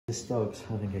This dog's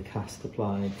having a cast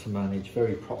applied to manage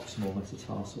very proximal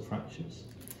metatarsal fractures.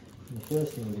 And the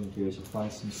first thing we're going to do is apply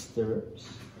some stirrups.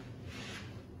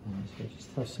 So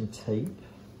just have some tape.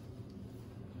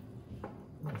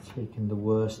 I've taken the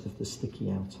worst of the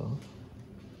sticky out of.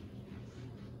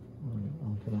 And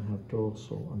I'm going to have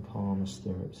dorsal and palmar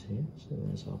stirrups here. So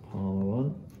there's our palmar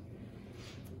one,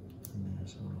 and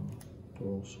there's our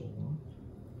dorsal one.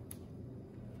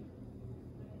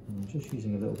 And I'm just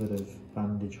using a little bit of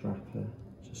bandage wrapper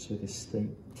just so this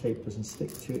tape doesn't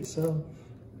stick to itself,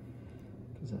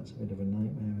 because that's a bit of a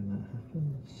nightmare when that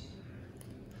happens.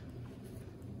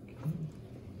 Okay.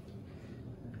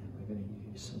 And we're going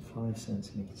to use some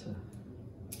 5cm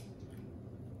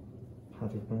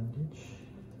padded bandage.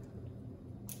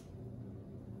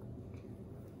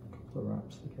 A couple of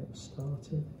wraps to get us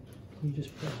started. Can you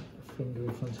just put a finger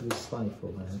in front of his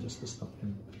stifle there just to stop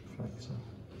him flexing?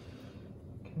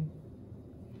 Okay.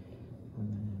 And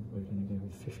then we're going to go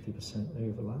with 50%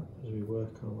 overlap as we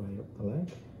work our way up the leg.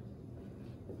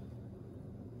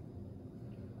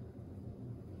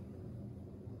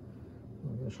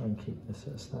 I'm going to try and keep this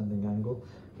at a standing angle.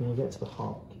 When you get to the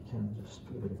hock, you can just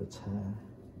put a bit of a tear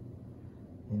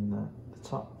in the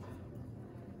top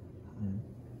and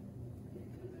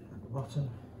at the bottom,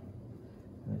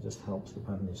 and it just helps the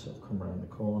bandage sort of come around the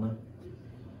corner.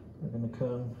 We're going to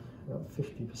come about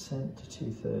 50% to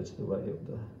 2/3 of the way up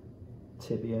the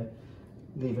tibia,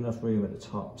 leave enough room at the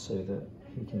top so that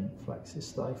he can flex his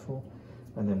stifle,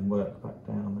 and then work back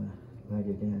down the leg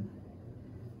again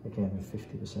with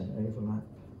 50% overlap.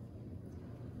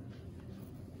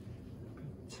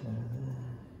 Tear there,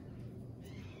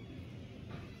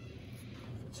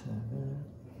 tear there.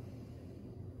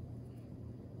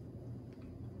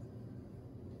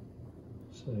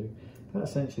 So that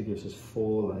essentially gives us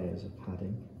 4 layers of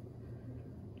padding,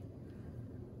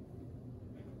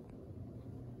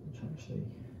 which actually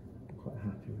I'm quite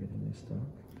happy with in this dog.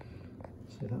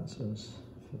 So that's us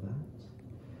for that.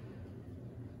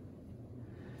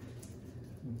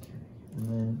 Okay, and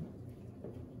then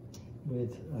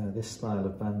with this style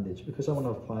of bandage, because I want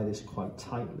to apply this quite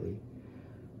tightly,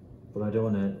 but I don't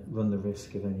want to run the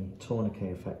risk of any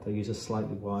tourniquet effect, I use a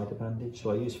slightly wider bandage.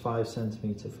 So I use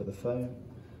 5cm for the foam.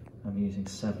 I'm using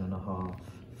 7.5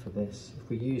 for this. If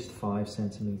we used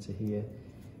 5cm here,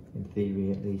 in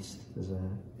theory at least, there's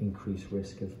an increased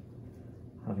risk of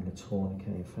having a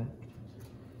tourniquet effect.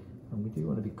 And we do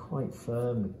want to be quite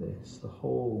firm with this. The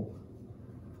whole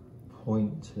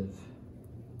point of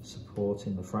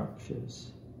supporting the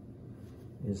fractures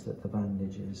is that the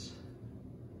bandage is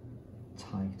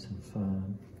tight and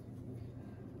firm.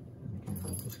 And again,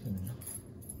 I'm just going to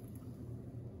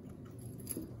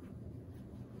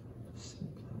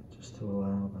snip that just to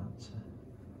allow that to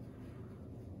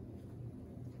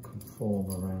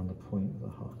conform around the point of the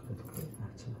hock a little bit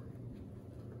better.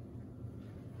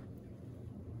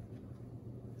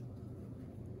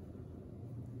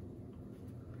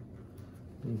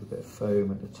 Leave a bit of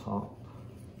foam at the top.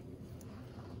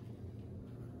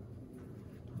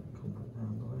 Come back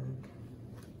down the leg.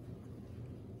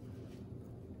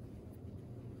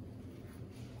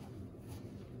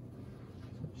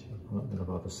 I'm not going to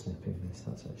bother snipping this,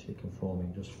 that's actually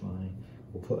conforming just fine.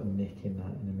 We'll put a nick in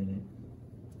that in a minute.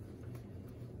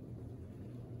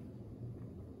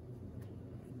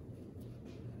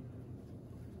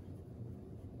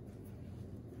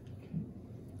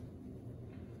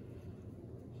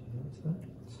 That.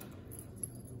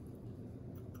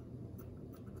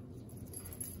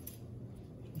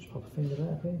 Just pop a finger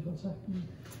there, please, 1 second.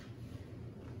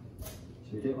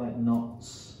 So we do like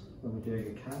knots when we're doing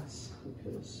a cast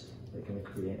because they're going to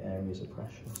create areas of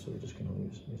pressure, so we're just going to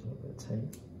use a little bit of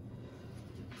tape.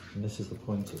 And this is the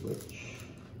point at which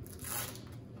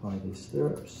apply these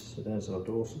stirrups. So there's our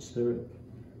dorsal stirrup,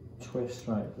 twist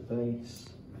right at the base,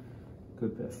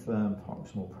 good bit of firm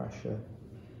proximal pressure.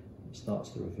 Starts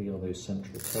to reveal those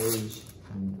central toes,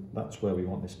 and that's where we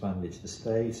want this bandage to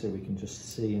stay, so we can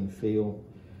just see and feel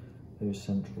those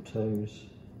central toes. Okay.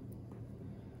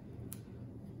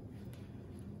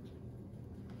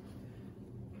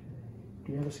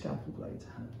 Do you have a scalpel blade to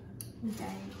hand? Okay,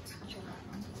 I'll try that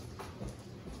one.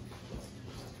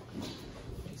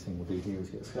 Next thing we'll do here is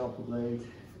get a scalpel blade.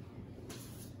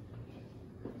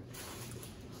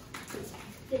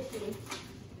 50.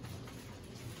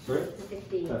 Sorry?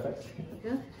 50. Perfect.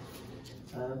 There you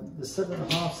go. The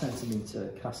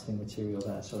 7.5cm casting material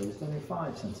there, sorry, is only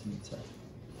 5cm.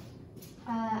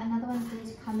 Another one going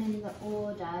to come in the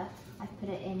order. I put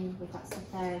it in with that stuff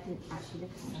there. I didn't actually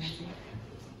look at anything.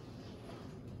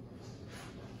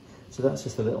 So that's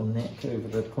just a little nick over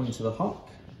the point of the hock.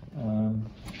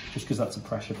 just because that's a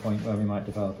pressure point where we might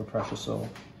develop a pressure sore.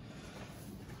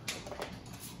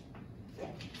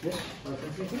 Yes,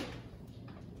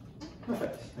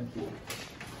 perfect, thank you.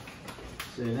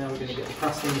 So now we're going to get the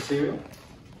plastering material.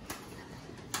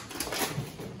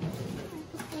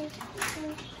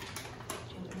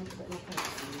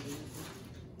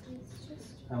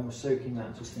 And we're soaking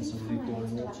that just in some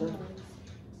lukewarm water.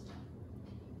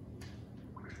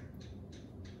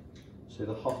 So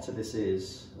the hotter this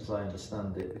is, as I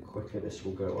understand it, the quicker this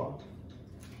will go off.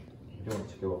 You don't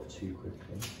want it to go off too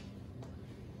quickly.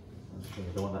 We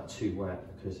don't want that too wet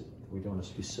because we don't want us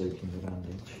to be soaking the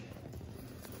bandage.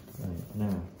 Right,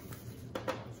 now,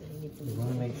 we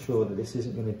want to make sure that this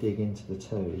isn't going to dig into the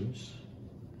toes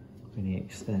when he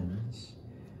extends.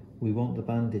 We want the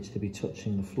bandage to be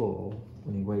touching the floor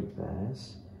when he weight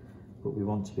bears, but we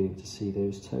want to be able to see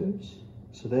those toes.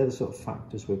 So they're the sort of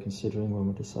factors we're considering when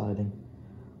we're deciding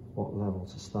what level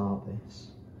to start this.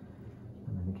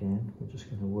 And then again, we're just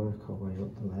going to work our way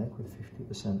up the leg with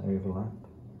 50% overlap.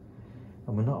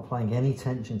 And we're not applying any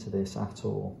tension to this at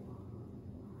all.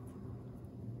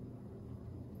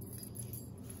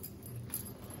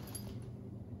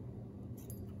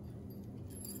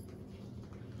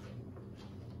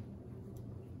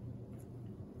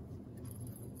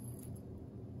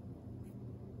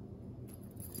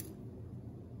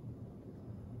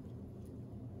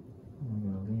 I'm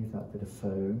going to leave that bit of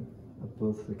foam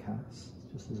above the cast,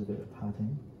 just as a bit of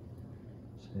padding,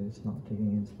 so it's not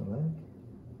digging into the leg.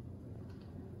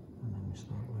 And then we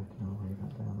start working our way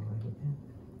back down the leg again.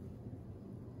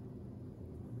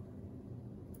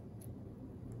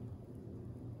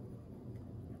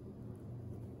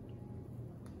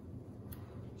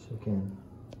 So again,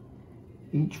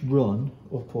 each run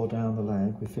up or down the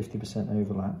leg with 50%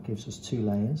 overlap gives us 2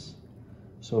 layers.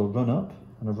 So a run up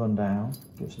and a run down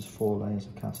gives us 4 layers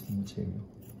of casting material.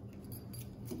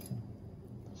 Okay.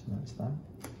 So that's that.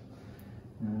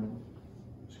 Now, I'm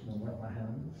just going to wet my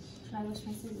hands. Should I wash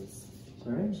my scissors?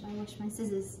 Sorry? Should I wash my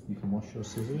scissors? You can wash your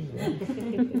scissors, yeah.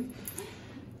 And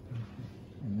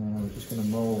now we're just going to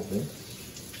mould this.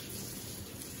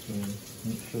 So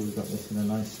make sure we've got this in a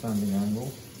nice standing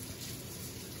angle.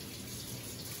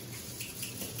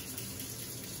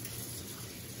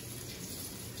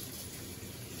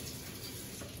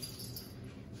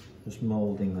 Just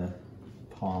moulding the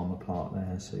palm apart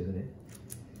there so that it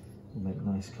will make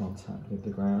nice contact with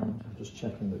the ground. I'm just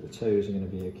checking that the toes are going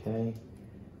to be okay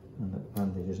and that the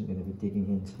bandage isn't going to be digging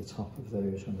into the top of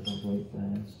those when the dog weight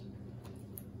bears.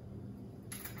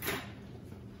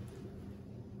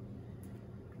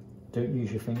 Don't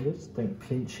use your fingers, don't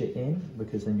pinch it in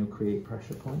because then you'll create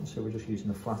pressure points. So we're just using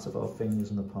the flat of our fingers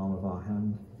and the palm of our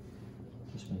hand,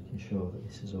 just making sure that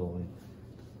this is all in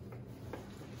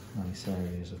nice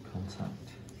areas of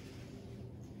contact.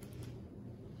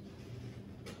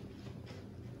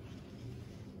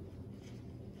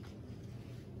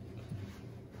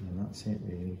 And that's it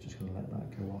really, just going to let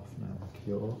that go off now and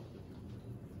cure.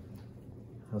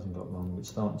 Hasn't got long, it's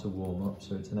starting to warm up,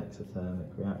 so it's an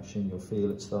exothermic reaction. You'll feel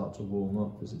it start to warm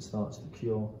up as it starts to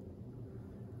cure.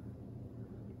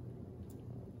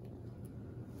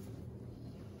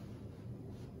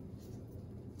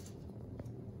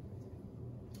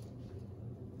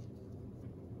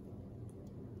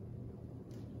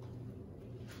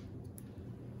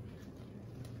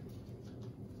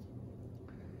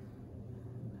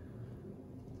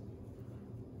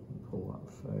 Pull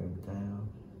that foam down.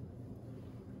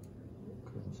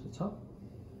 Across the top,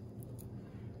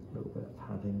 a little bit of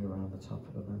padding around the top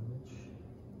of the bandage.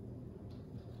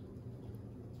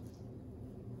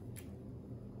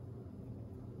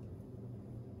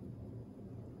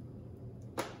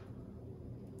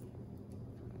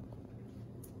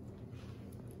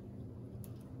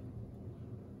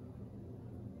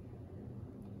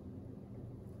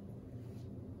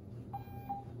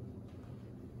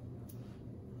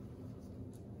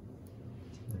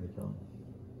 There we go.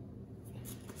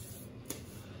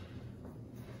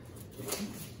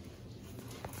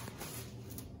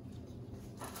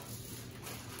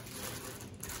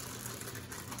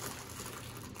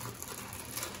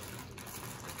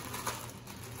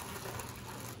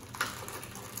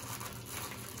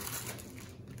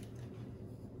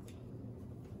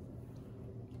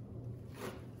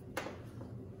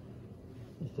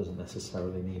 It doesn't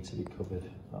necessarily need to be covered,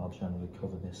 but I'll generally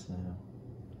cover this now.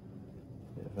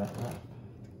 Bit of vet wrap.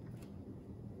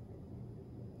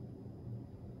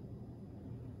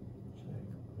 So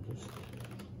I'm just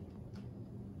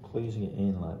closing it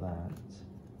in like that,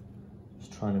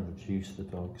 just trying to reduce the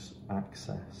dog's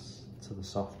access to the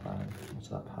soft bag, or to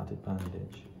that padded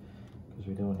bandage, because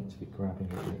we don't want it to be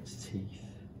grabbing it with its teeth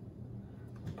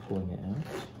and pulling it out.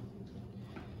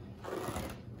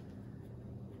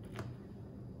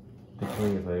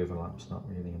 Degree of overlap's not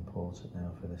really important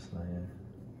now for this layer.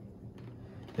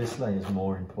 This layer is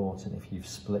more important if you've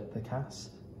split the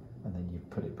cast and then you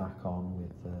put it back on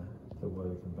with the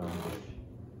woven bandage.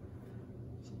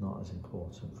 It's not as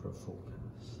important for a full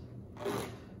cast.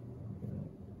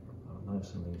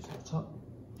 Nice and loose at the top.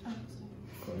 Oh,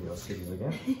 Put your scissors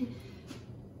again.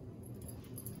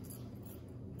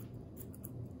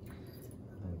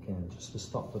 And again, just to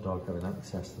stop the dog having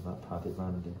access to that padded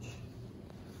bandage,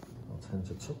 I'll tend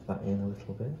to tuck that in a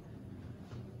little bit.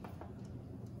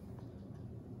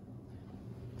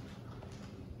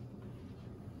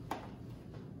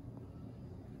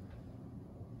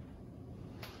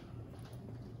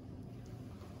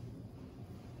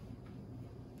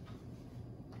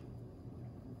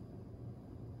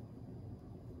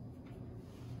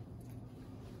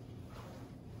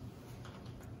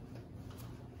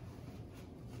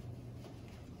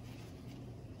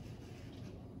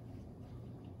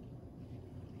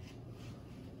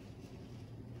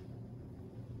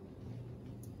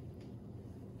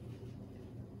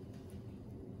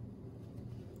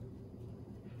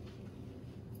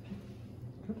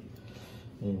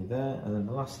 Nearly there, and then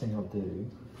the last thing I'll do,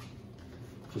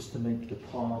 just to make the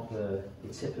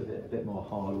tip of it a bit more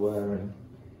hard wearing,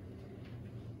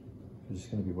 there's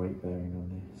going to be weight bearing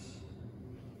on this,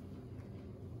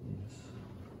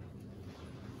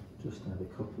 is just add a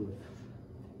couple of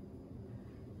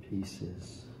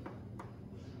pieces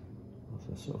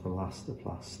of a sort of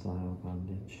elastoplast style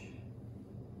bandage,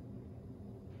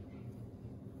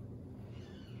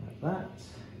 like that.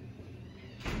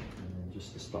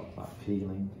 Just to stop that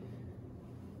peeling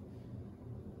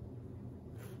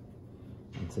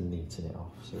and to neaten it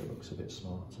off so it looks a bit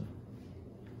smarter.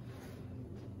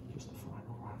 Just a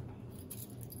final wrap.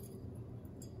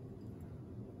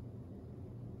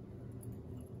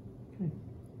 Okay.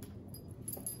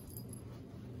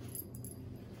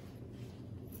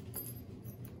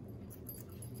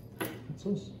 That's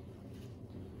us.